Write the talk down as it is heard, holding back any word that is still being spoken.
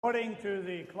According to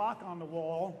the clock on the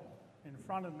wall in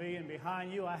front of me and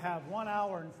behind you, I have 1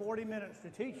 hour and 40 minutes to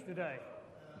teach today.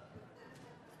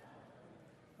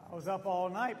 I was up all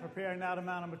night preparing that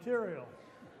amount of material.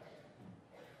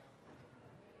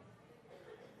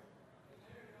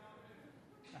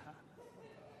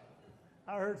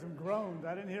 I heard some groans.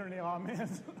 I didn't hear any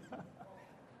amens.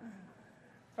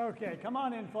 Okay, come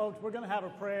on in, folks. We're going to have a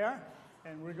prayer,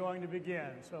 and we're going to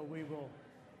begin. So we will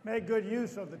make good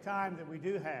use of the time that we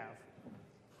do have.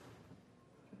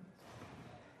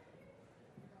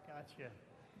 Gotcha.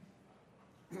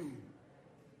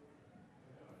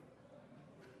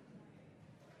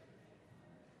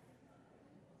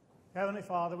 Heavenly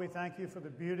Father, we thank you for the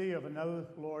beauty of another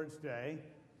Lord's Day.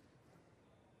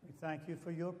 We thank you for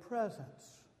your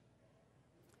presence.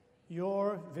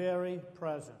 Your very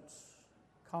presence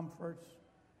comforts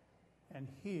and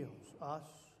heals us,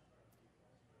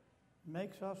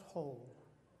 makes us whole.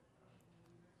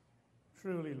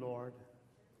 Truly, Lord,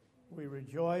 we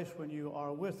rejoice when you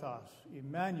are with us,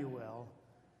 Emmanuel,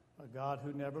 a God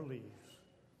who never leaves.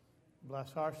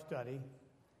 Bless our study,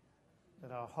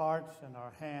 that our hearts and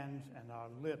our hands and our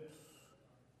lips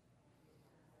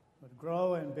would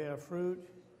grow and bear fruit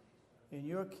in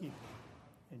your keeping.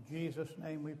 In Jesus'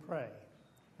 name we pray.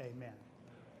 Amen.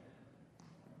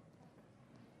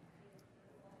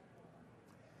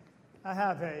 I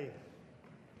have a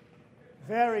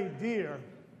very dear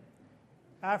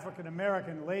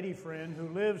African-American lady friend who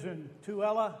lives in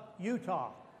Tooele,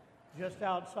 Utah, just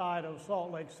outside of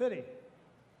Salt Lake City.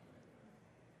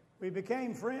 We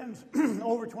became friends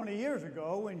over 20 years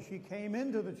ago when she came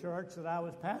into the church that I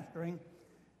was pastoring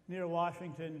near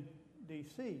Washington,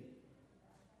 D.C.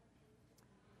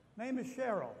 Her name is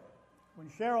Cheryl. When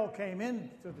Cheryl came into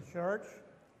the church,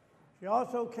 she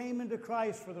also came into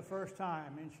Christ for the first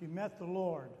time, and she met the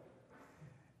Lord.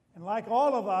 And like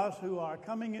all of us who are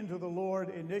coming into the Lord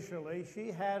initially,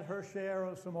 she had her share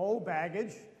of some old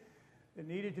baggage that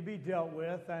needed to be dealt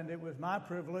with, and it was my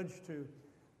privilege to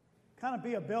kind of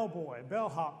be a bellboy,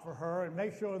 bellhop for her, and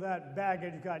make sure that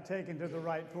baggage got taken to the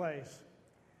right place.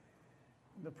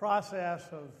 In the process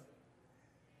of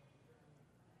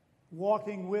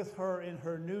walking with her in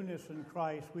her newness in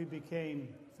Christ, we became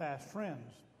fast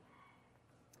friends.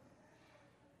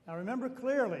 I remember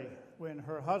clearly when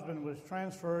her husband was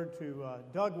transferred to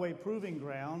Dugway Proving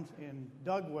Grounds in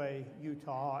Dugway,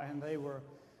 Utah, and they were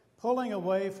pulling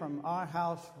away from our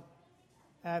house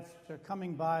after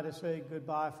coming by to say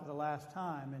goodbye for the last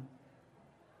time. And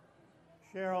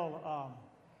Cheryl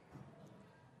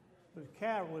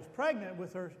was pregnant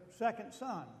with her second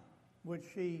son, which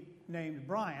she named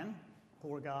Brian,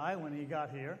 poor guy, when he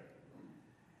got here.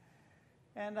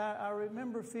 And I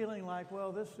remember feeling like,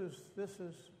 well, this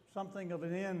is something of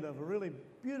an end of a really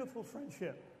beautiful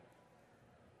friendship.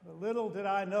 But little did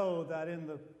I know that in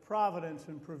the providence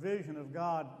and provision of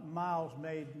God, miles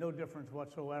made no difference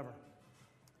whatsoever.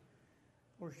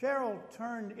 Well, Cheryl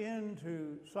turned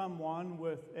into someone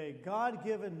with a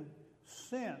God-given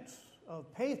sense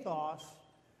of pathos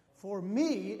for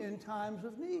me in times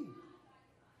of need.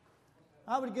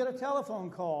 I would get a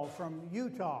telephone call from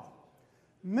Utah.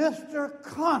 Mr.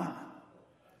 Connor,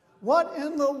 what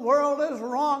in the world is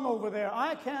wrong over there?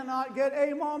 I cannot get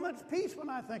a moment's peace when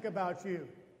I think about you.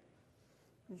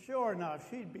 And sure enough,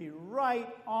 she'd be right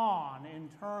on in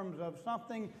terms of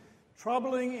something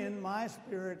troubling in my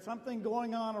spirit, something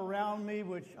going on around me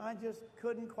which I just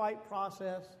couldn't quite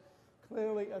process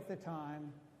clearly at the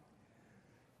time.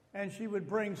 And she would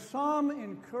bring some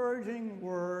encouraging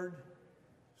word,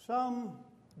 some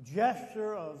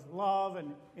gesture of love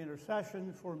and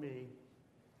intercession for me,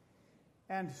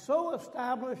 and so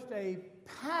established a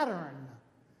pattern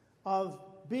of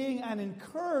being an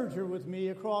encourager with me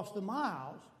across the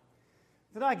miles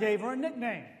that I gave her a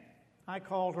nickname. I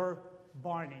called her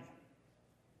Barney.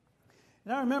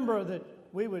 And I remember that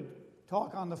we would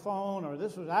talk on the phone, or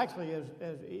this was actually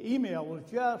as email was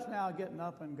just now getting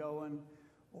up and going,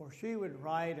 or she would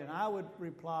write and I would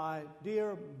reply,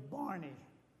 "Dear Barney."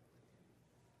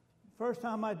 First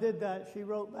time I did that, she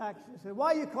wrote back, she said,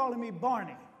 "Why are you calling me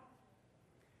Barney?"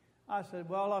 I said,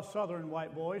 "Well, us southern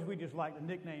white boys, we just like to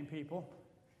nickname people.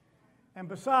 And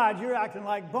besides, you're acting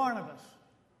like Barnabas."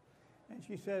 And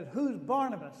she said, "Who's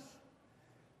Barnabas?"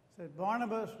 I said,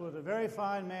 "Barnabas was a very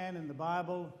fine man in the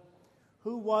Bible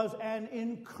who was an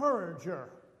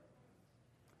encourager.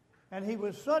 And he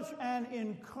was such an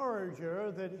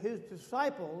encourager that his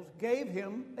disciples gave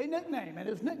him a nickname, and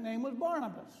his nickname was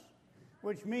Barnabas,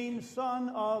 which means son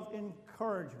of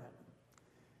encouragement.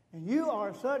 And you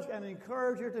are such an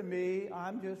encourager to me,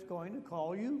 I'm just going to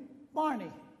call you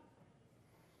Barney."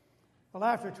 Well,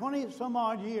 after 20 some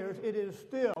odd years, it is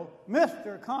still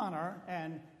Mr. Connor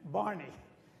and Barney.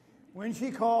 When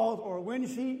she calls or when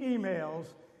she emails,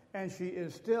 and she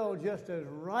is still just as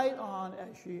right on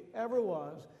as she ever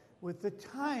was with the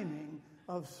timing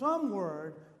of some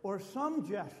word or some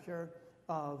gesture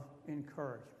of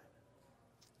encouragement.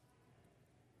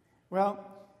 Well,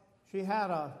 she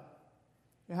had a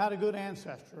good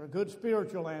ancestor, a good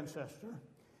spiritual ancestor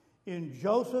in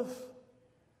Joseph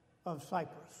of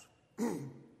Cyprus.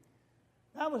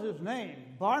 That was his name.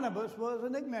 Barnabas was a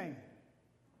nickname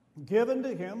given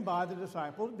to him by the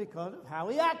disciples because of how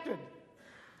he acted.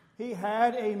 He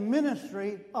had a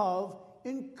ministry of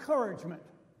encouragement.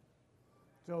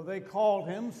 So they called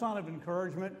him Son of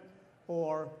Encouragement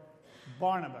or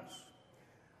Barnabas.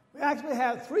 We actually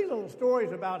have 3 little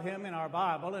stories about him in our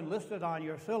Bible and listed on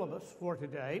your syllabus for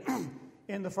today.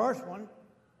 In the first one,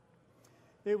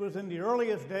 it was in the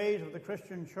earliest days of the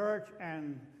Christian church,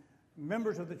 and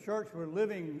members of the church were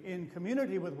living in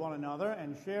community with one another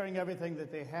and sharing everything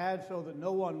that they had so that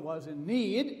no one was in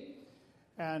need.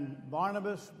 And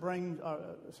Barnabas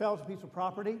sells a piece of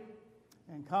property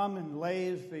and comes and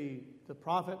lays the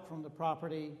profit from the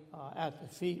property at the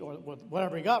feet, or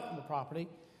whatever he got from the property,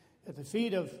 at the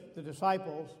feet of the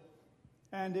disciples.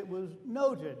 And it was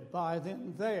noted by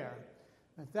them there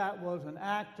that was an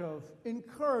act of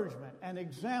encouragement and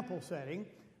example setting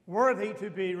worthy to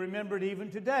be remembered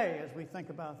even today as we think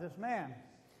about this man.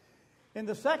 In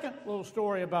the second little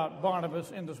story about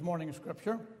Barnabas in this morning's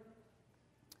scripture,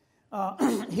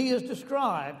 he is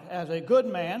described as a good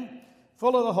man,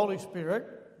 full of the Holy Spirit,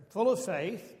 full of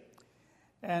faith,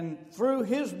 and through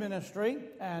his ministry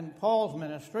and Paul's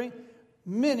ministry,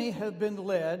 many have been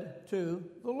led to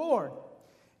the Lord.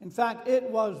 In fact, it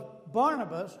was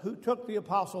Barnabas who took the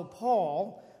Apostle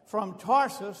Paul from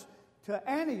Tarsus to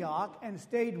Antioch and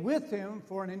stayed with him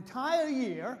for an entire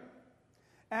year.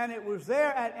 And it was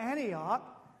there at Antioch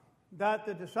that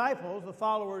the disciples, the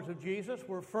followers of Jesus,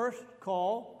 were first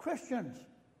called Christians.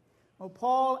 Well,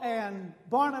 Paul and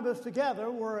Barnabas together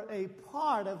were a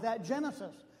part of that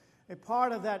genesis, a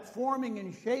part of that forming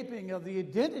and shaping of the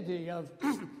identity of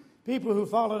people who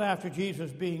followed after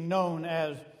Jesus being known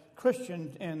as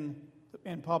Christians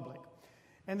in public.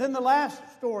 And then the last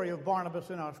story of Barnabas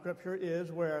in our scripture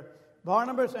is where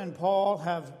Barnabas and Paul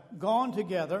have gone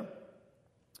together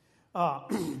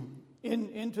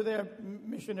into their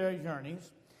missionary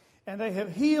journeys, and they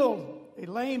have healed a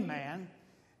lame man,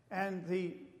 and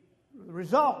the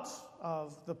results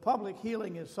of the public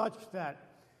healing is such that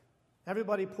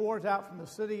everybody pours out from the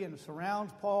city and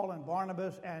surrounds Paul and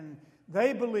Barnabas, and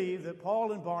they believe that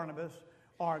Paul and Barnabas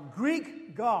are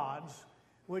Greek gods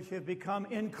which have become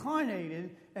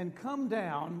incarnated and come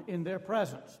down in their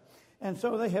presence. And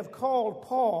so they have called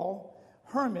Paul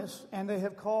Hermes, and they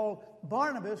have called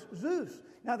Barnabas Zeus.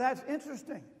 Now that's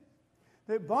interesting,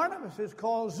 that Barnabas is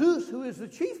called Zeus, who is the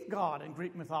chief god in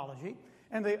Greek mythology,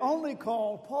 and they only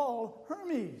call Paul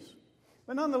Hermes.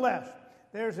 But nonetheless,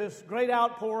 there's this great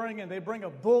outpouring, and they bring a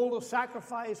bull to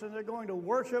sacrifice, and they're going to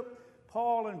worship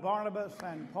Paul and Barnabas,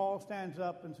 and Paul stands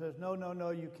up and says, no,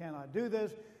 you cannot do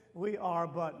this. We are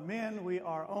but men. We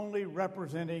are only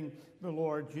representing the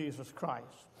Lord Jesus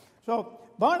Christ. So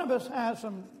Barnabas has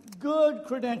some good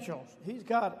credentials. He's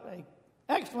got an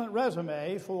excellent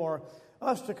resume for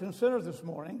us to consider this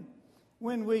morning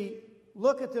when we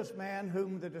look at this man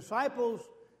whom the disciples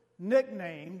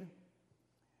nicknamed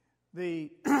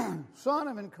the son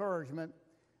of encouragement,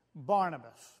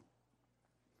 Barnabas.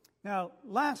 Now,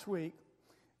 last week,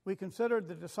 we considered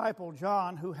the disciple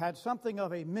John, who had something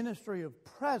of a ministry of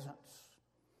presence.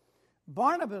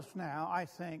 Barnabas now, I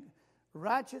think,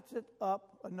 ratchets it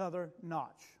up another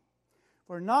notch.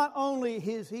 For not only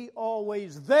is he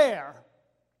always there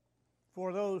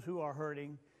for those who are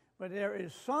hurting, but there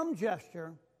is some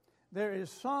gesture, there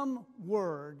is some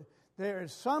word, there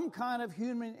is some kind of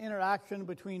human interaction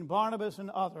between Barnabas and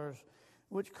others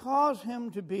which cause him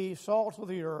to be salt of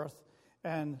the earth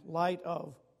and light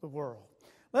of the world.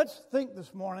 Let's think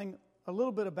this morning a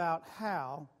little bit about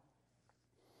how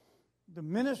the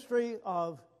ministry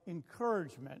of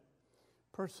encouragement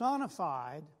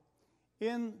personified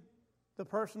in the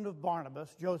person of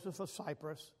Barnabas, Joseph of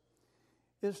Cyprus,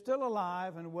 is still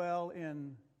alive and well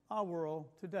in our world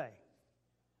today.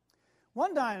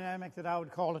 One dynamic that I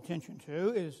would call attention to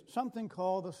is something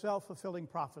called the self-fulfilling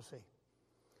prophecy.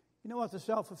 You know what the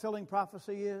self-fulfilling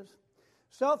prophecy is?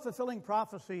 Self-fulfilling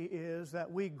prophecy is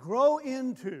that we grow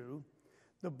into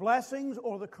the blessings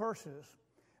or the curses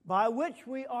by which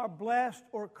we are blessed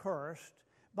or cursed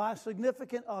by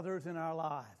significant others in our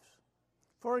lives.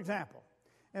 For example,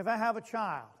 if I have a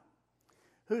child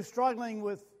who's struggling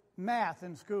with math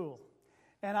in school,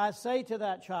 and I say to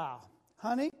that child,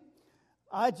 honey,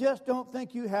 I just don't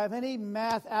think you have any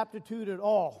math aptitude at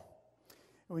all.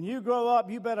 When you grow up,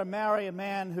 you better marry a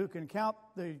man who can count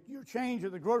your change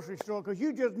at the grocery store, because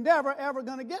you're just never, ever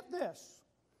going to get this.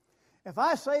 If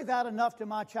I say that enough to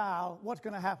my child, what's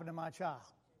going to happen to my child?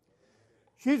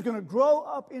 She's going to grow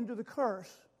up into the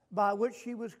curse by which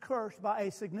she was cursed by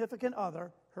a significant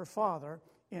other, her father,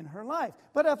 in her life.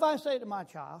 But if I say to my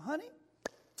child, honey,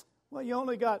 well, you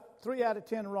only got 3 out of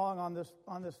 10 wrong on this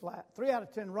 3 out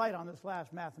of 10 right on this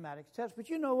last mathematics test, but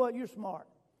you know what? You're smart,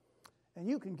 and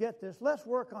you can get this. Let's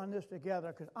work on this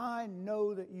together, because I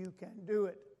know that you can do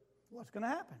it. What's going to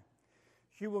happen?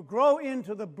 She will grow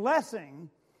into the blessing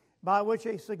by which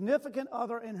a significant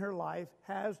other in her life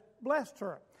has blessed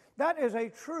her. That is a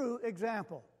true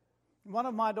example. One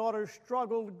of my daughters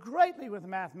struggled greatly with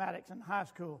mathematics in high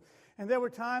school. And there were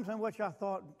times in which I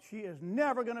thought, she is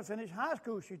never going to finish high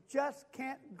school. She just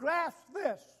can't grasp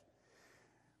this.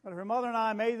 But her mother and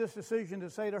I made this decision to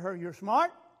say to her, you're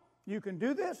smart. You can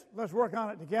do this. Let's work on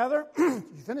it together.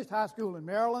 She finished high school in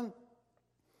Maryland.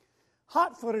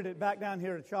 Hot-footed it back down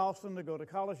here to Charleston to go to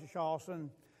college at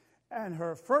Charleston. And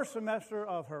her first semester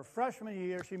of her freshman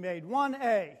year, she made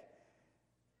 1A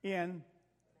in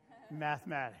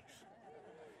mathematics.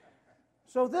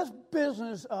 So this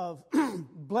business of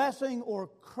blessing or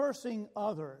cursing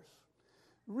others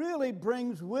really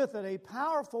brings with it a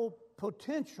powerful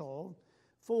potential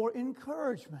for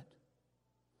encouragement.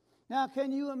 Now,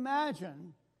 can you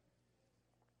imagine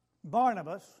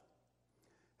Barnabas,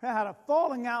 who had a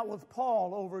falling out with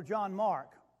Paul over John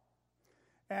Mark,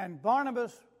 and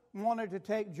Barnabas wanted to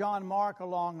take John Mark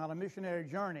along on a missionary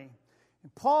journey.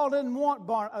 And Paul didn't want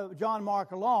John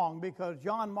Mark along because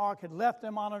John Mark had left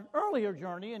him on an earlier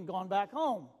journey and gone back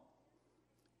home.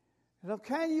 So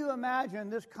can you imagine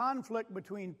this conflict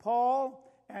between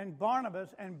Paul and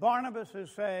Barnabas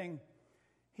is saying,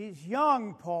 he's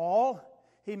young, Paul.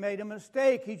 He made a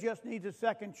mistake. He just needs a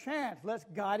second chance. Let's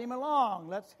guide him along.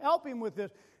 Let's help him with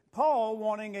this. Paul,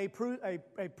 wanting a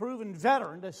proven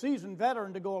veteran, a seasoned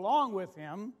veteran to go along with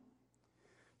him,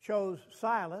 chose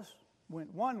Silas,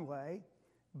 went one way.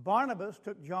 Barnabas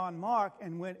took John Mark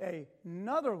and went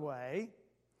another way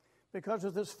because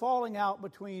of this falling out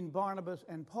between Barnabas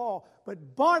and Paul.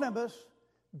 But Barnabas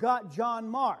got John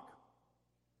Mark.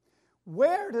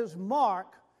 Where does Mark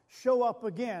show up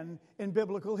again in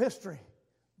biblical history?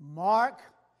 Mark,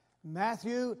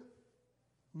 Matthew,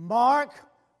 Mark,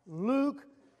 Luke,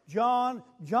 John.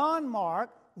 John Mark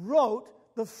wrote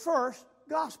the first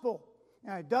gospel.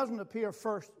 Now, it doesn't appear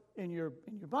first in your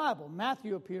Bible.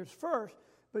 Matthew appears first,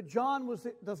 but John was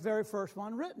the very first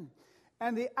one written.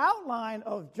 And the outline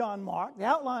of John Mark, the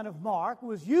outline of Mark,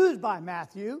 was used by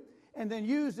Matthew and then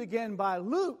used again by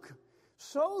Luke,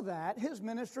 so that his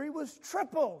ministry was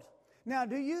tripled. Now,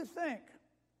 do you think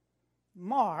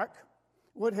Mark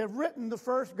would have written the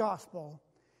first gospel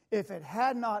if it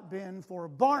had not been for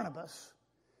Barnabas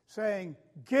saying,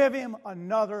 give him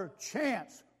another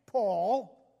chance,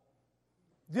 Paul?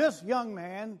 This young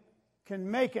man can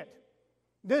make it.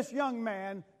 This young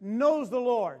man knows the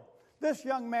Lord. This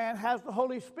young man has the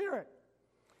Holy Spirit.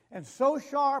 And so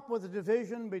sharp was the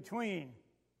division between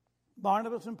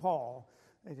Barnabas and Paul,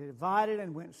 they divided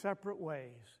and went separate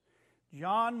ways.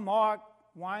 John Mark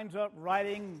winds up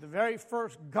writing the very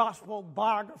first gospel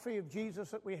biography of Jesus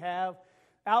that we have,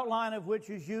 outline of which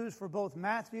is used for both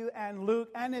Matthew and Luke.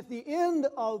 And at the end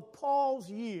of Paul's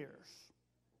years,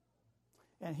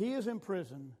 and he is in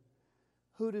prison,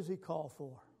 who does he call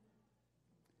for?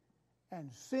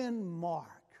 And send Mark,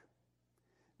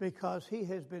 because he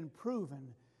has been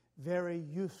proven very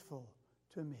useful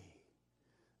to me.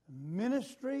 A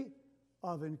ministry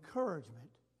of encouragement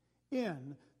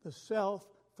in the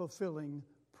self-fulfilling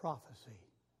prophecy.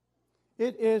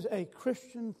 It is a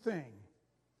Christian thing.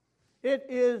 It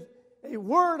is a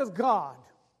word of God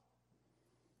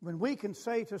when we can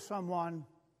say to someone,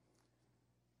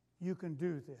 you can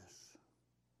do this.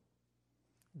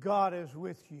 God is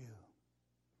with you.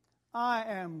 I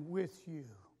am with you.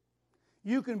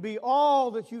 You can be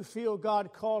all that you feel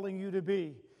God calling you to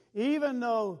be, even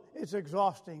though it's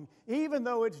exhausting, even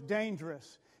though it's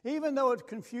dangerous, even though it's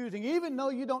confusing, even though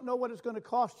you don't know what it's going to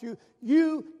cost you.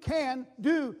 You can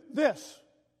do this.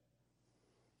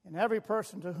 And every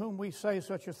person to whom we say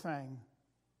such a thing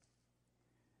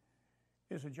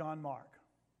is a John Mark.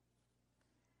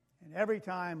 And every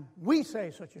time we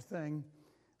say such a thing,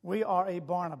 we are a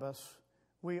Barnabas.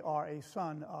 We are a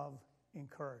son of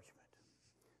encouragement.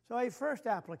 So a first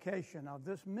application of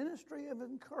this ministry of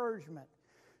encouragement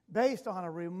based on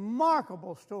a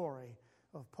remarkable story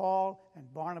of Paul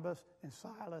and Barnabas and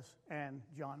Silas and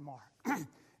John Mark.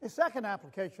 A second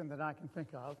application that I can think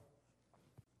of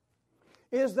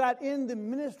is that in the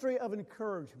ministry of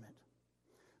encouragement,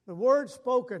 the word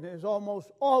spoken is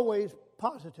almost always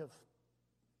positive.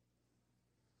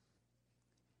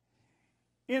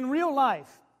 In real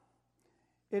life,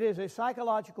 it is a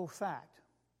psychological fact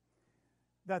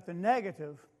that the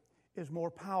negative is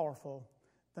more powerful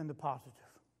than the positive.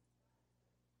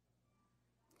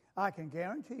 I can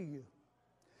guarantee you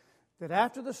that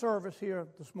after the service here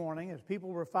this morning, as people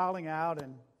were filing out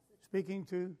and speaking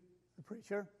to the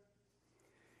preacher,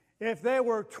 if there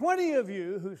were 20 of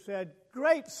you who said,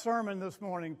 "Great sermon this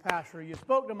morning, Pastor, you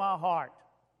spoke to my heart,"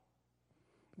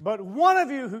 but one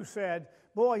of you who said,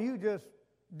 "Boy, you just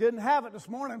didn't have it this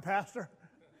morning, Pastor.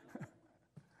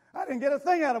 I didn't get a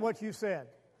thing out of what you said,"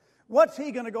 what's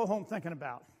he going to go home thinking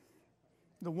about?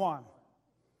 The one.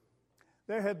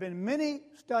 There have been many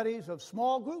studies of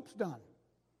small groups done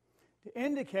to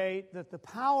indicate that the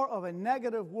power of a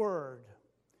negative word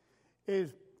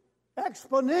is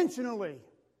exponentially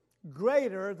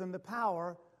greater than the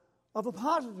power of a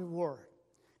positive word.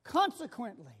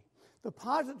 Consequently, the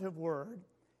positive word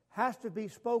has to be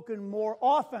spoken more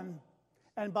often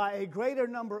and by a greater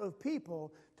number of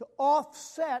people to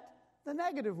offset the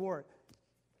negative word.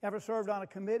 Ever served on a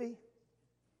committee?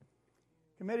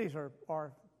 Committees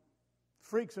are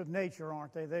freaks of nature,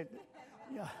 aren't they?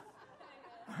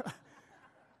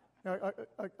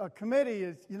 A committee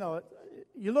is,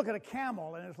 you look at a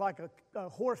camel and it's like a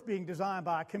horse being designed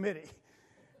by a committee.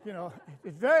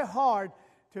 It's very hard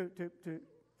to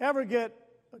ever get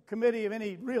a committee of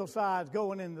any real size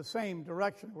going in the same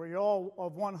direction where you're all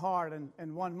of one heart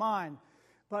and one mind.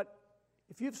 But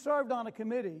if you've served on a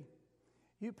committee,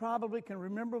 you probably can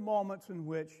remember moments in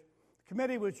which the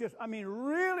committee was just,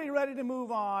 really ready to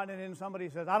move on, and then somebody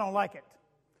says, "I don't like it."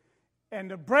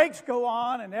 And the brakes go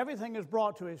on, and everything is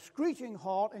brought to a screeching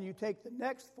halt, and you take the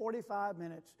next 45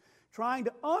 minutes trying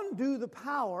to undo the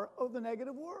power of the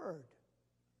negative word.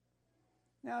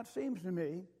 Now, it seems to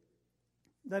me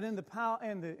that in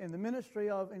the ministry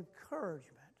of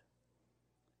encouragement,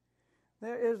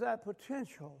 there is that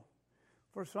potential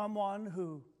for someone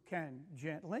who can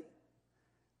gently,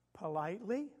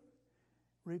 politely,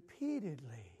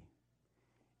 repeatedly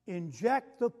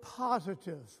inject the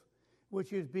positive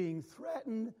which is being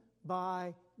threatened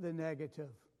by the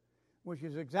negative, which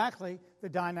is exactly the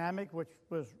dynamic which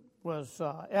was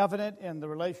evident in the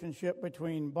relationship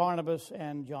between Barnabas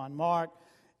and John Mark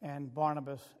and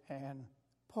Barnabas and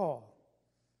Paul.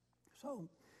 So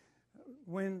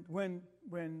when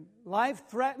life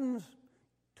threatens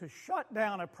to shut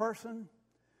down a person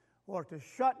or to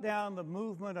shut down the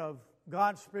movement of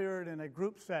God's Spirit in a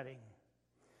group setting,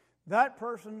 that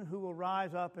person who will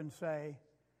rise up and say,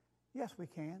 "Yes, we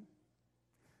can."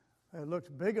 It looks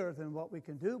bigger than what we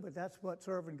can do, but that's what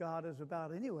serving God is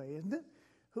about anyway, isn't it?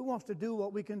 Who wants to do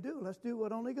what we can do? Let's do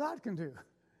what only God can do.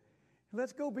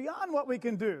 Let's go beyond what we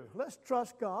can do. Let's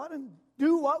trust God and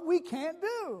do what we can't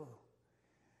do.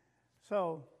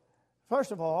 So,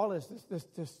 first of all, is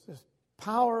this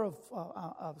power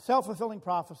of self-fulfilling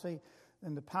prophecy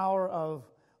and the power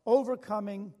of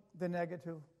overcoming the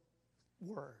negative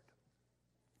word.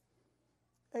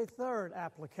 A third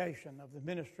application of the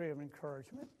ministry of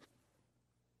encouragement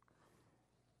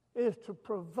is to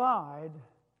provide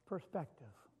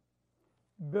perspective,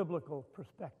 biblical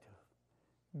perspective,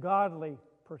 godly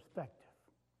perspective.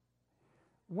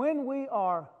 When we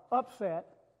are upset,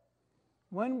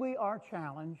 when we are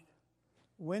challenged,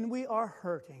 when we are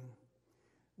hurting,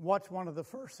 what's one of the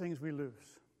first things we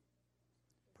lose?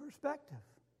 Perspective.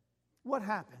 What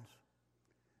happens?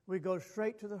 We go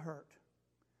straight to the hurt.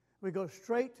 We go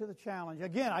straight to the challenge.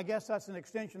 Again, I guess that's an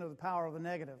extension of the power of the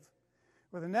negative,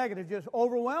 where the negative just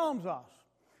overwhelms us.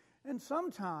 And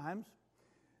sometimes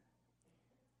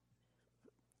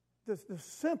the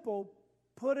simple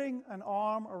putting an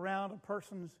arm around a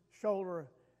person's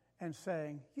shoulder and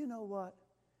saying, "You know what?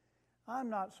 I'm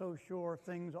not so sure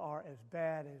things are as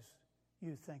bad as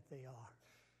you think they are.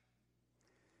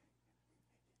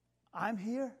 I'm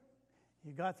here.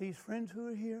 You got these friends who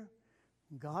are here.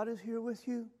 God is here with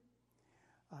you.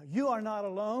 You are not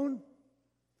alone.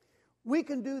 We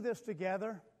can do this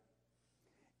together.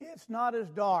 It's not as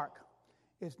dark.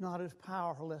 It's not as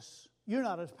powerless. You're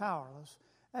not as powerless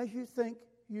as you think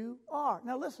you are."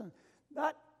 Now listen,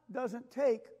 that doesn't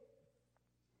take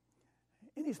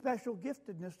any special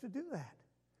giftedness to do that.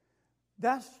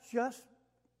 That's just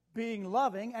being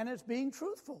loving, and it's being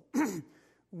truthful.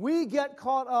 We get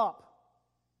caught up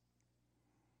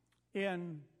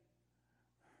in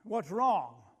what's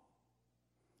wrong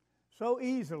so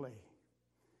easily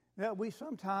that we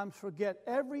sometimes forget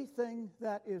everything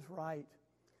that is right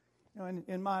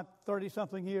In my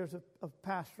 30-something years of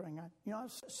pastoring, I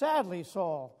sadly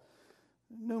saw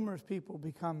numerous people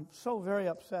become so very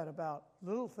upset about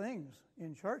little things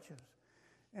in churches.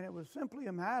 And it was simply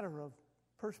a matter of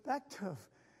perspective,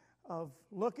 of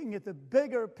looking at the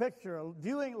bigger picture, of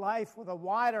viewing life with a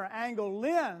wider angle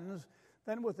lens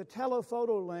than with the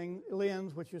telephoto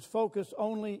lens, which is focused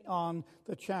only on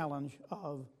the challenge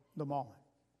of the moment.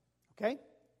 Okay?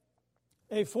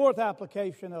 A fourth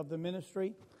application of the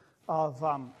ministry of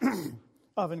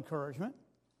encouragement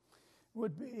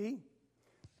would be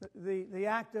the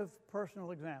active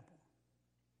personal example.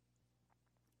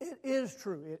 It is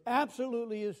true. It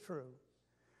absolutely is true.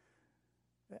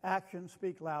 The actions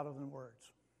speak louder than words.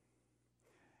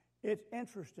 It's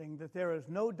interesting that there is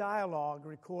no dialogue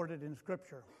recorded in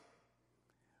Scripture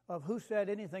of who said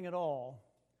anything at all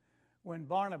when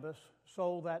Barnabas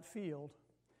sold that field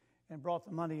and brought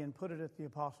the money and put it at the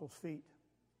apostles' feet.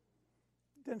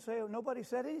 Didn't say, nobody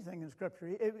said anything in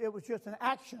Scripture. It was just an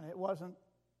action. It wasn't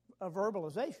a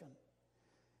verbalization.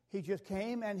 He just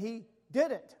came and he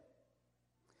did it.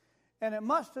 And it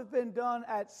must have been done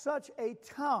at such a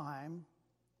time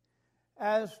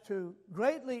as to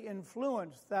greatly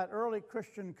influence that early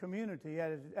Christian community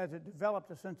as it developed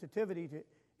a sensitivity to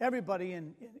everybody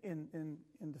in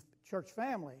the church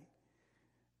family,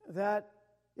 that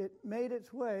it made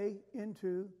its way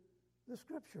into the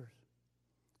Scriptures.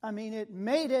 I mean, it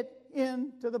made it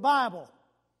into the Bible.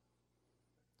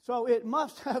 So it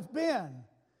must have been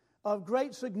of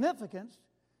great significance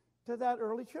to that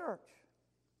early church.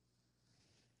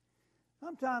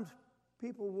 Sometimes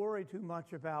people worry too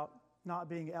much about not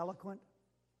being eloquent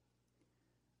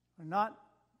or not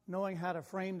knowing how to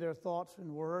frame their thoughts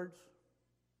in words.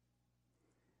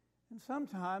 And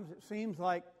sometimes it seems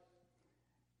like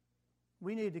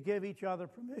we need to give each other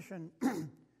permission.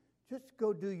 Just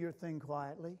go do your thing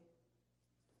quietly.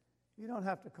 You don't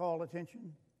have to call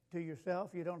attention to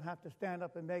yourself. You don't have to stand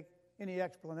up and make any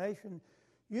explanation.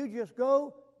 You just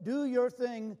go do your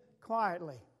thing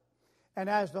quietly. And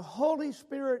as the Holy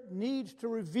Spirit needs to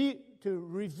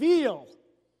reveal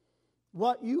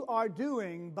what you are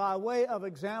doing by way of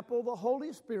example, the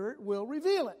Holy Spirit will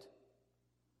reveal it.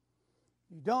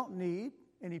 You don't need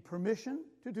any permission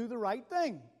to do the right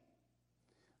thing,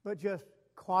 but just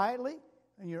quietly,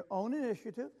 in your own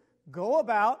initiative, go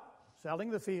about selling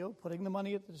the field, putting the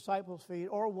money at the disciples' feet,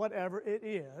 or whatever it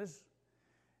is,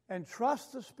 and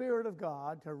trust the Spirit of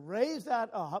God to raise that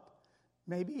up,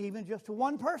 maybe even just to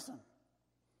one person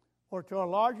or to a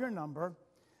larger number,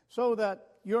 so that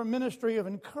your ministry of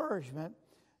encouragement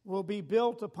will be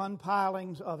built upon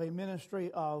pilings of a ministry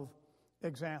of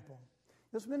example.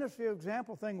 This ministry of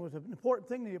example thing was an important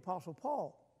thing to the Apostle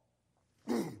Paul.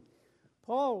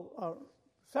 Paul,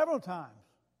 several times,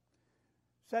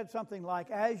 said something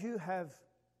like, as you have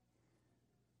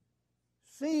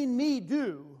seen me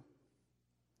do,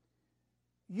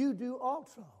 you do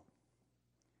also.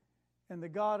 And the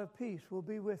God of peace will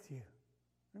be with you.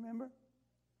 Remember?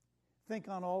 Think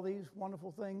on all these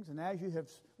wonderful things, and as you have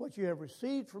what you have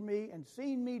received from me and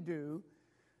seen me do,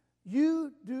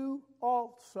 you do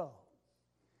also.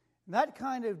 And that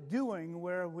kind of doing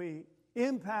where we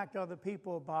impact other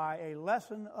people by a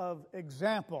lesson of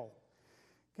example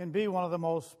can be one of the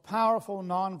most powerful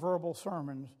nonverbal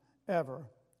sermons ever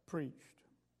preached.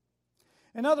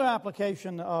 Another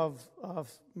application of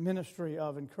ministry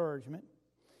of encouragement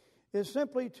is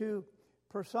simply to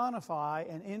personify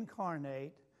and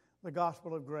incarnate the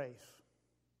gospel of grace.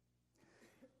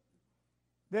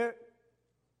 There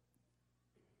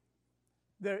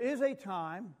is a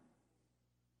time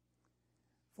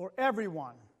for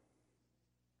everyone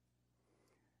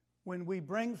when we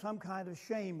bring some kind of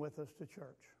shame with us to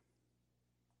church.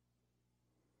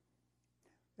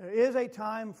 There is a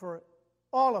time for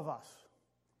all of us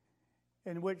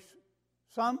in which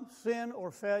some sin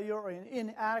or failure or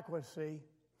inadequacy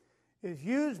is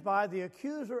used by the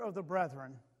accuser of the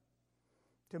brethren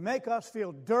to make us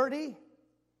feel dirty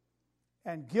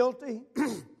and guilty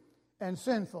and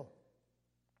sinful.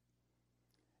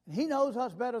 And he knows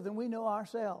us better than we know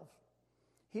ourselves.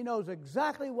 He knows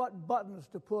exactly what buttons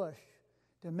to push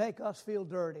to make us feel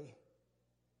dirty,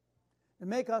 to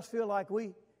make us feel like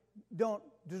we don't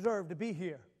deserve to be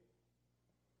here,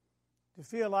 to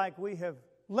feel like we have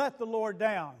let the Lord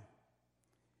down,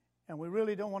 and we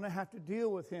really don't want to have to deal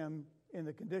with Him in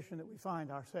the condition that we find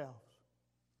ourselves.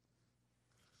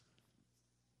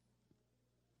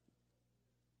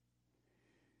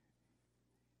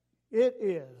 It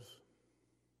is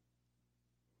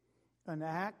an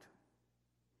act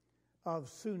of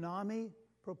tsunami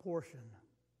proportion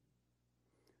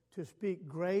to speak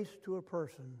grace to a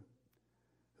person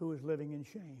who is living in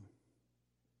shame.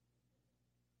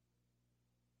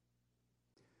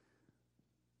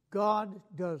 God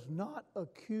does not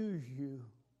accuse you,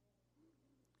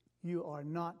 you are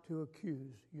not to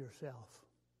accuse yourself.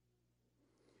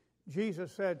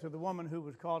 Jesus said to the woman who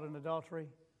was caught in adultery,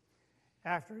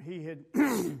 after he had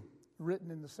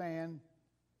written in the sand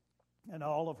and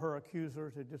all of her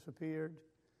accusers had disappeared,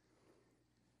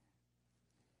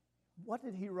 what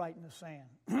did he write in the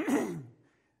sand?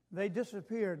 They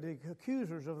disappeared. The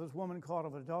accusers of this woman caught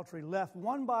of adultery left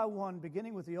one by one,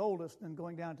 beginning with the oldest and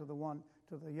going down to the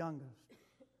youngest.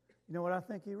 You know what I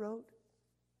think he wrote?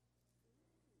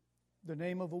 The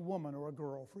name of a woman or a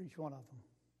girl for each one of them.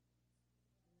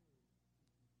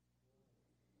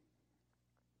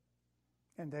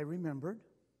 And they remembered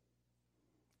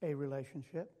a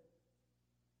relationship,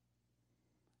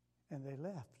 and they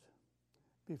left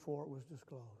before it was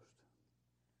disclosed.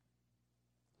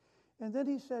 And then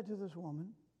he said to this woman,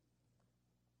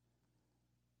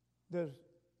 does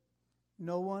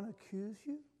no one accuse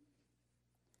you?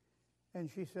 And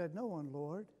she said, no one,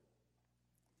 Lord.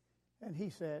 And he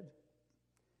said,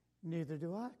 neither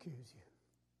do I accuse you.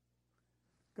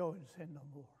 Go and sin no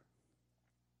more.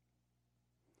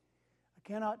 I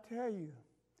cannot tell you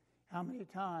how many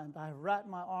times I've wrapped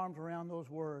my arms around those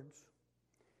words.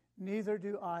 Neither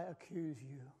do I accuse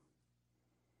you,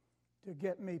 to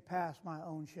get me past my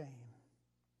own shame.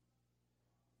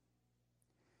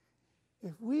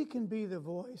 If we can be the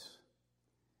voice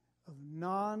of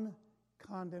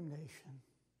non-condemnation,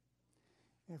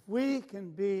 if we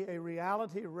can be a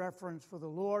reality reference for the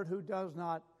Lord who does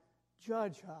not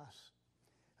judge us,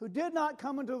 who did not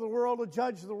come into the world to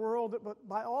judge the world, but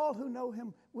by all who know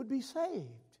him would be saved.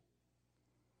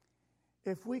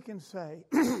 If we can say,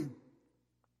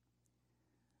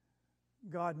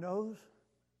 God knows,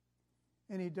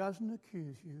 and he doesn't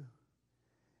accuse you,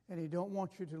 and he don't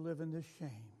want you to live in this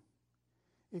shame.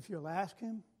 If you'll ask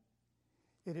him,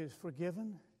 it is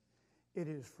forgiven, it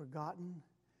is forgotten,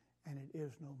 and it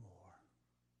is no more.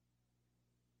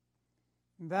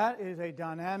 That is a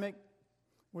dynamic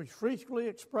which frequently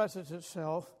expresses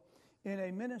itself in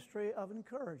a ministry of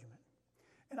encouragement.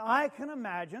 And I can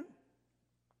imagine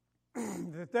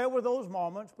that there were those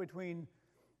moments between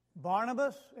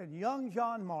Barnabas and young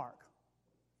John Mark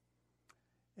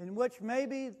in which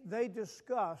maybe they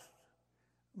discussed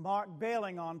Mark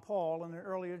bailing on Paul in an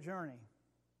earlier journey.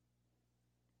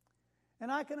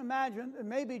 And I can imagine that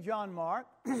maybe John Mark,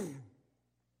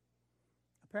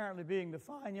 apparently being the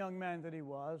fine young man that he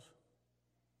was,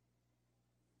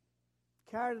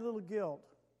 carried a little guilt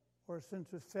or a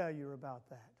sense of failure about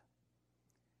that.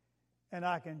 And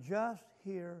I can just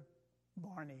hear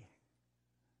Barney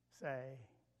say,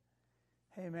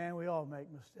 hey man, we all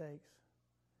make mistakes.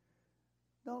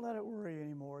 Don't let it worry you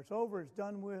anymore. It's over, it's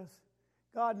done with.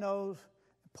 God knows.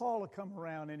 Paul will come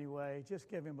around anyway. Just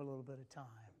give him a little bit of time.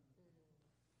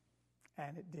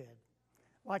 And it did.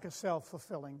 Like a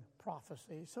self-fulfilling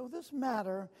prophecy. So this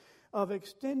matter of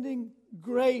extending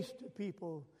grace to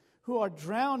people who are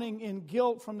drowning in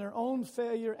guilt from their own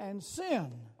failure and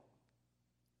sin,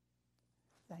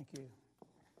 thank you,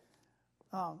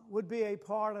 would be a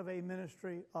part of a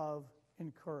ministry of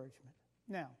encouragement.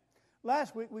 Now,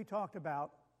 last week we talked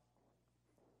about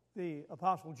the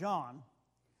Apostle John,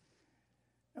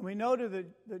 and we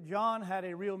noted that John had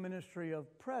a real ministry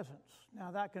of presence.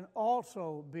 Now, that can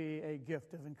also be a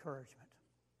gift of encouragement.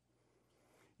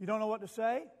 You don't know what to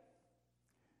say?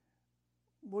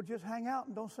 Well, just hang out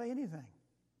and don't say anything.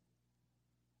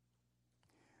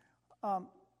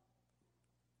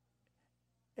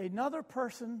 Another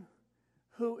person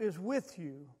who is with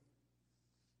you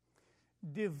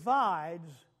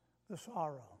divides the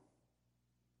sorrow.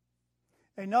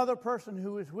 Another person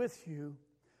who is with you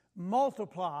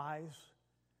multiplies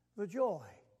the joy.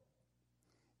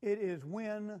 It is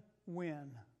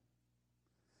win-win.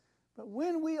 But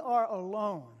when we are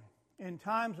alone in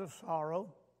times of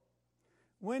sorrow,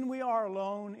 when we are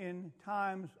alone in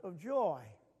times of joy,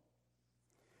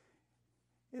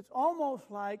 it's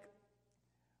almost like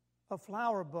a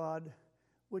flower bud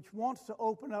which wants to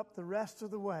open up the rest of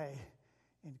the way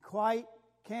and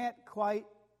can't quite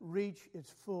reach its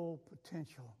full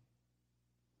potential.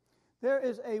 There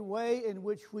is a way in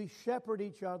which we shepherd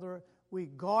each other, we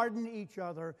garden each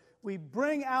other, we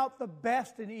bring out the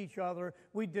best in each other,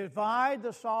 we divide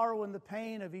the sorrow and the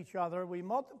pain of each other, we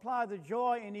multiply the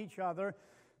joy in each other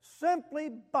simply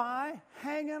by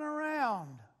hanging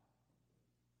around.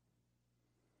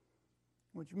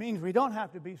 Which means we don't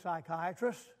have to be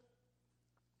psychiatrists,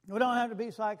 we don't have to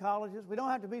be psychologists, we don't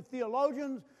have to be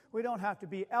theologians, we don't have to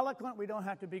be eloquent, we don't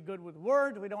have to be good with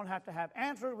words, we don't have to have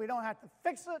answers, we don't have to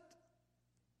fix it.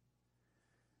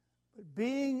 But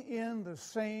being in the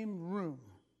same room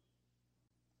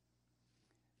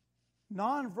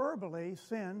non-verbally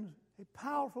sends a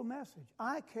powerful message.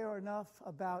 I care enough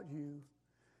about you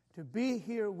to be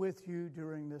here with you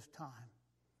during this time.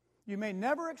 You may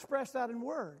never express that in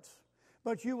words,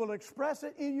 but you will express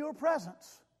it in your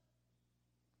presence.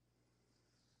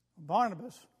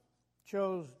 Barnabas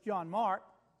chose John Mark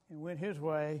and went his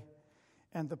way,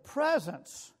 and the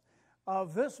presence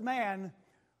of this man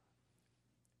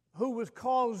who was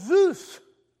called Zeus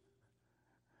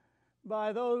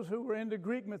by those who were into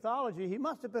Greek mythology, he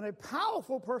must have been a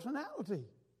powerful personality.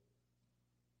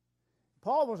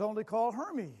 Paul was only called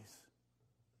Hermes.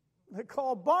 They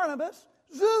called Barnabas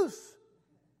Zeus.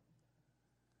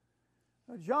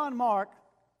 John Mark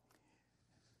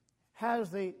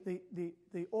has the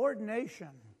ordination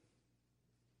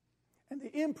and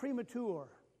the imprimatur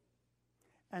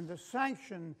and the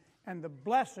sanction and the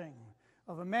blessing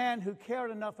of a man who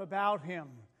cared enough about him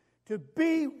to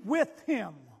be with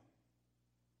him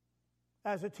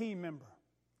as a team member.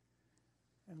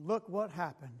 And look what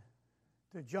happened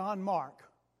to John Mark,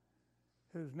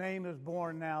 whose name is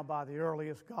borne now by the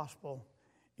earliest gospel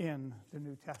in the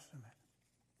New Testament.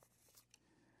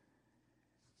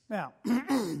 Now,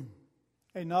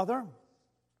 another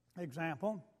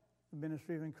example, the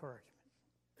ministry of encouragement.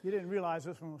 You didn't realize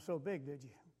this one was so big, did you?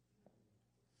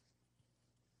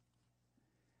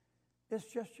 It's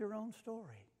just your own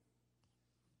story.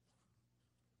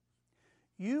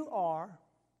 You are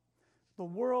the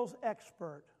world's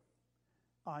expert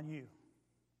on you.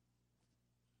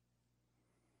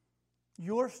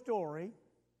 Your story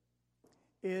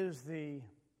is the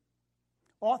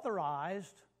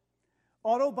authorized,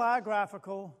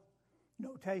 autobiographical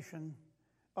notation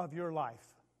of your life.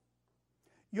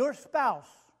 Your spouse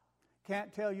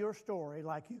can't tell your story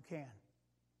like you can.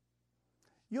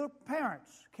 Your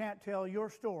parents can't tell your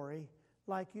story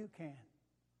like you can.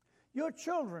 Your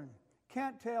children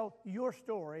can't tell your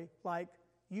story like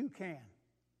you can.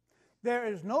 There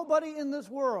is nobody in this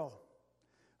world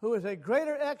who is a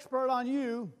greater expert on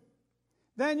you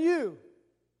than you.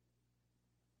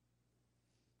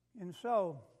 And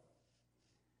so,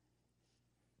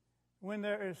 when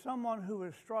there is someone who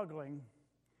is struggling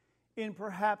in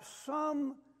perhaps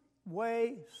some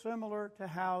way similar to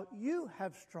how you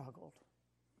have struggled,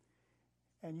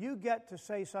 and you get to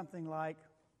say something like,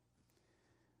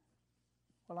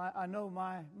 well, I know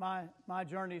my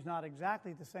journey is not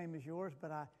exactly the same as yours,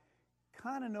 but I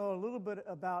kind of know a little bit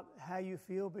about how you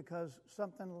feel because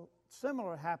something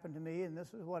similar happened to me, and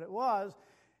this is what it was,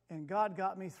 and God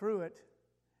got me through it,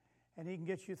 and He can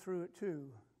get you through it too.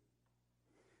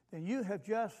 Then you have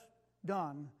just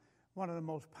done one of the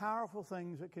most powerful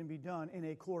things that can be done in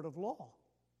a court of law.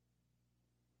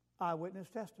 Eyewitness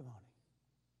testimony.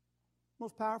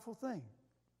 Most powerful thing.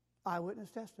 Eyewitness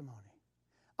testimony.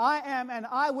 I am an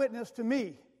eyewitness to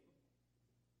me.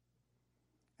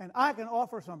 And I can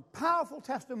offer some powerful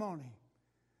testimony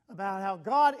about how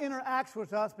God interacts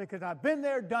with us because I've been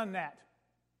there, done that.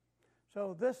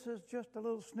 So this is just a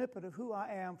little snippet of who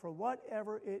I am for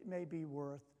whatever it may be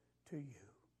worth to you.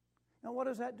 Now, what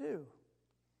does that do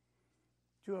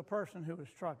to a person who is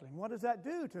struggling? What does that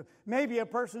do to maybe a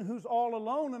person who's all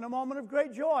alone in a moment of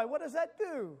great joy? What does that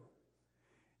do?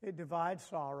 It divides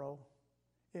sorrow.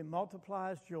 It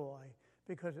multiplies joy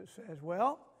because it says,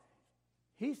 well,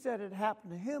 he said it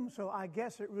happened to him, so I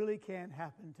guess it really can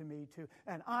happen to me too.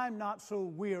 And I'm not so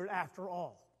weird after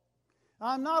all.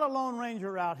 I'm not a lone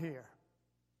ranger out here.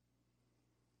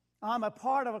 I'm a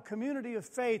part of a community of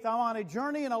faith. I'm on a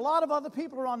journey, and a lot of other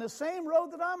people are on the same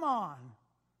road that I'm on.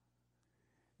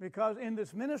 Because in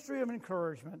this ministry of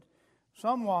encouragement,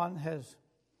 someone has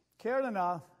cared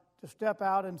enough to step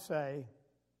out and say,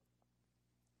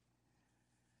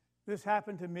 this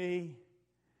happened to me,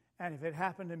 and if it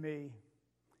happened to me,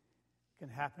 it can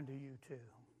happen to you too.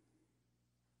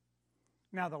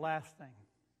 Now, the last thing.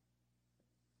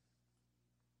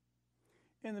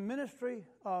 In the ministry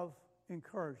of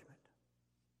encouragement,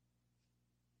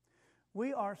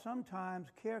 we are sometimes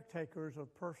caretakers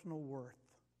of personal worth.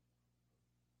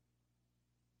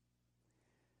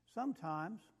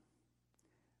 Sometimes,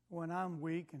 when I'm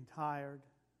weak and tired,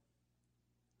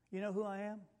 you know who I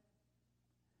am?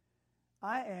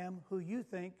 I am who you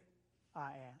think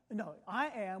I am. No, I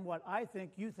am what I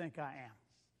think you think I am.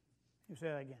 You say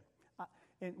that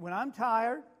again. When I'm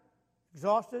tired,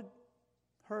 exhausted,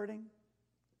 hurting,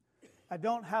 I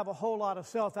don't have a whole lot of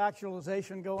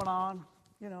self-actualization going on.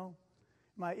 You know,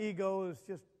 my ego is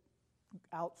just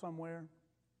out somewhere.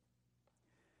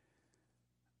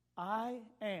 I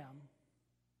am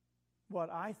what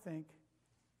I think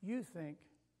you think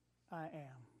I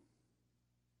am.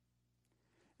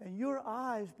 And your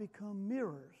eyes become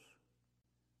mirrors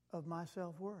of my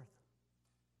self-worth.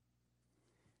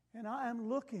 And I am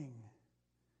looking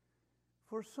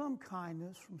for some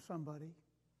kindness from somebody.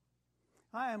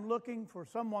 I am looking for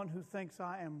someone who thinks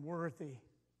I am worthy.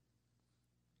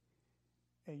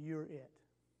 And you're it.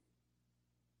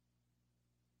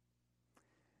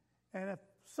 And if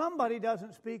somebody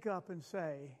doesn't speak up and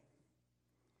say,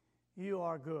 you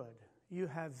are good, you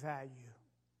have value,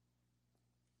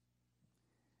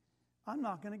 I'm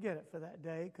not going to get it for that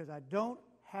day because I don't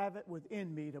have it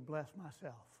within me to bless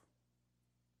myself.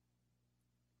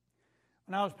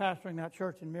 When I was pastoring that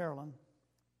church in Maryland,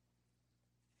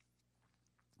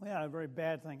 we had a very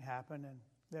bad thing happen, and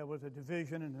there was a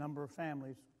division and a number of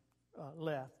families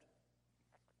left.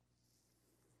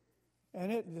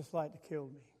 And it just like to kill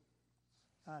me.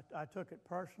 I took it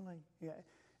personally. Yeah,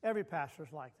 every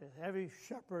pastor's like this. Every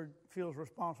shepherd feels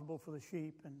responsible for the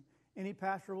sheep, and any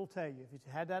pastor will tell you, if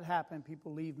you had that happen,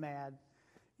 people leave mad.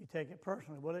 You take it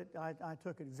personally. Well, I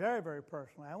took it very, very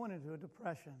personally. I went into a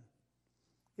depression.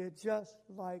 It just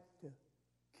like to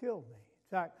kill me.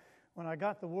 In fact, when I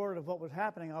got the word of what was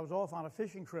happening, I was off on a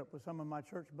fishing trip with some of my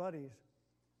church buddies,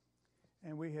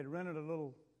 and we had rented a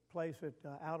little place at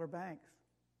Outer Banks.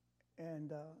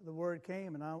 And the word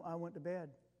came, and I went to bed.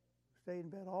 Stayed in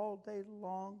bed all day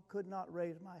long, could not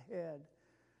raise my head.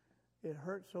 It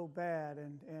hurt so bad.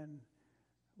 And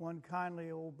one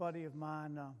kindly old buddy of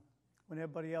mine, when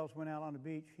everybody else went out on the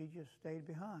beach, he just stayed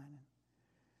behind.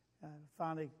 And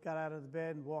finally got out of the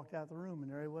bed and walked out the room,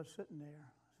 and there he was sitting there. I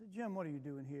said, Jim, what are you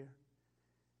doing here?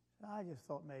 He said, I just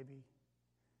thought maybe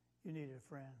you needed a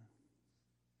friend.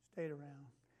 Stayed around.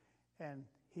 And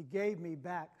he gave me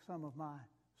back some of my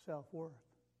self-worth.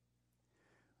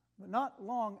 But not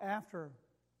long after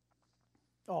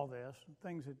all this,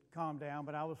 things had calmed down,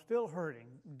 but I was still hurting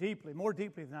deeply, more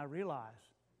deeply than I realized.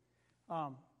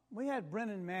 We had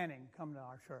Brennan Manning come to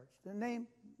our church. The name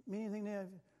mean anything to you?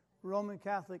 Roman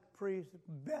Catholic priest,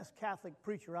 best Catholic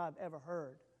preacher I've ever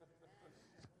heard.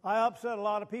 I upset a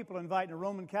lot of people inviting a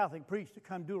Roman Catholic priest to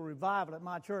come do a revival at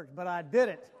my church, but I did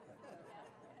it.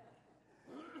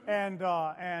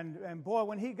 And boy,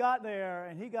 when he got there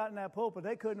and he got in that pulpit,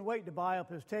 they couldn't wait to buy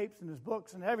up his tapes and his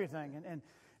books and everything.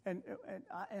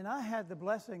 And I had the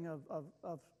blessing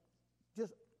of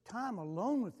just time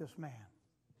alone with this man,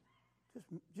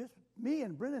 just me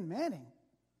and Brennan Manning.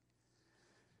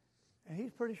 And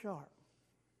he's pretty sharp.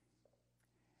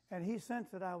 And he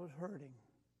sensed that I was hurting,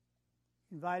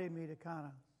 invited me to kind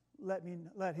of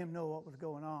let him know what was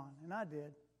going on, and I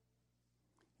did.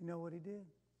 You know what he did?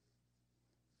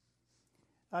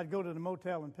 I'd go to the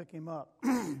motel and pick him up.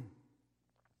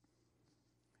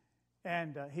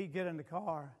 And he'd get in the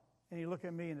car, and he'd look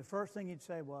at me, and the first thing he'd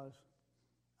say was,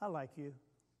 I like you.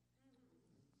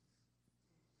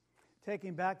 Take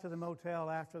him back to the motel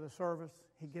after the service.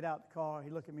 He'd get out the car.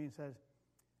 He'd look at me and says,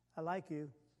 I like you.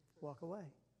 Walk away.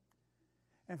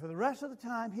 And for the rest of the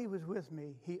time he was with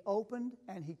me, he opened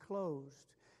and he closed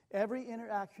every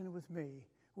interaction with me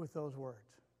with those words.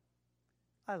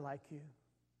 I like you.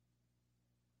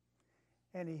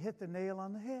 And he hit the nail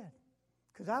on the head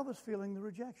because I was feeling the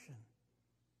rejection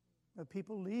of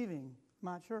people leaving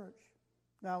my church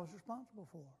that I was responsible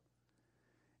for.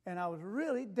 And I was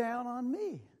really down on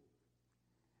me.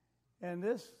 And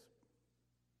this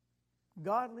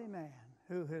godly man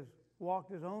who has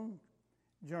walked his own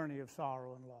journey of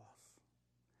sorrow and loss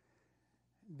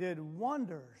did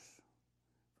wonders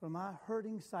for my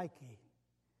hurting psyche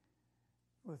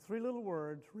with 3 little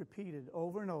words repeated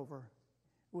over and over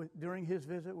during his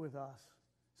visit with us.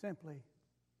 Simply,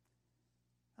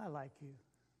 I like you.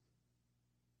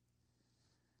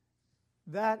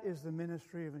 That is the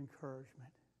ministry of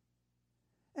encouragement.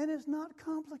 And it's not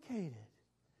complicated.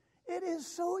 It is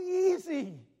so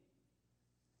easy.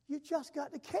 You just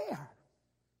got to care.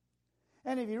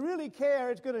 And if you really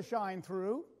care, it's going to shine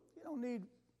through. You don't need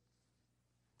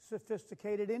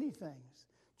sophisticated anythings.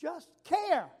 Just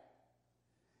care.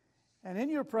 And in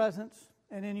your presence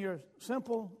and in your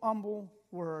simple, humble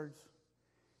words,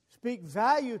 speak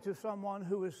value to someone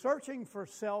who is searching for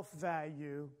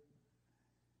self-value,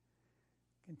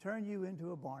 can turn you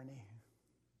into a Barney.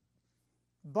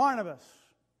 Barnabas,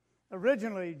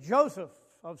 originally Joseph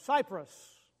of Cyprus,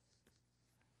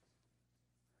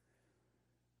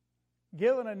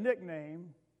 given a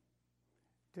nickname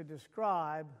to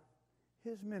describe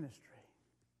his ministry,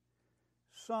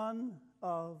 son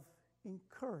of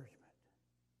encouragement.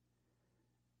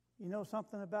 You know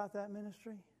something about that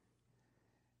ministry?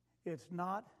 It's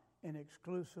not an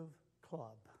exclusive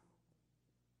club.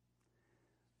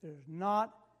 There's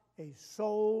not a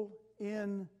soul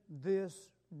in this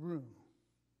room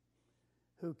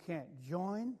who can't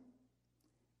join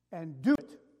and do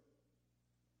it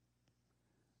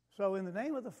So in the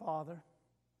name of the Father,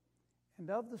 and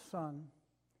of the Son,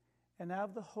 and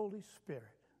of the Holy Spirit,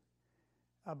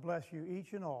 I bless you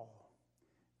each and all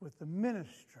with the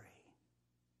ministry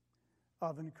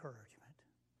of encouragement.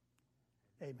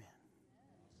 Amen.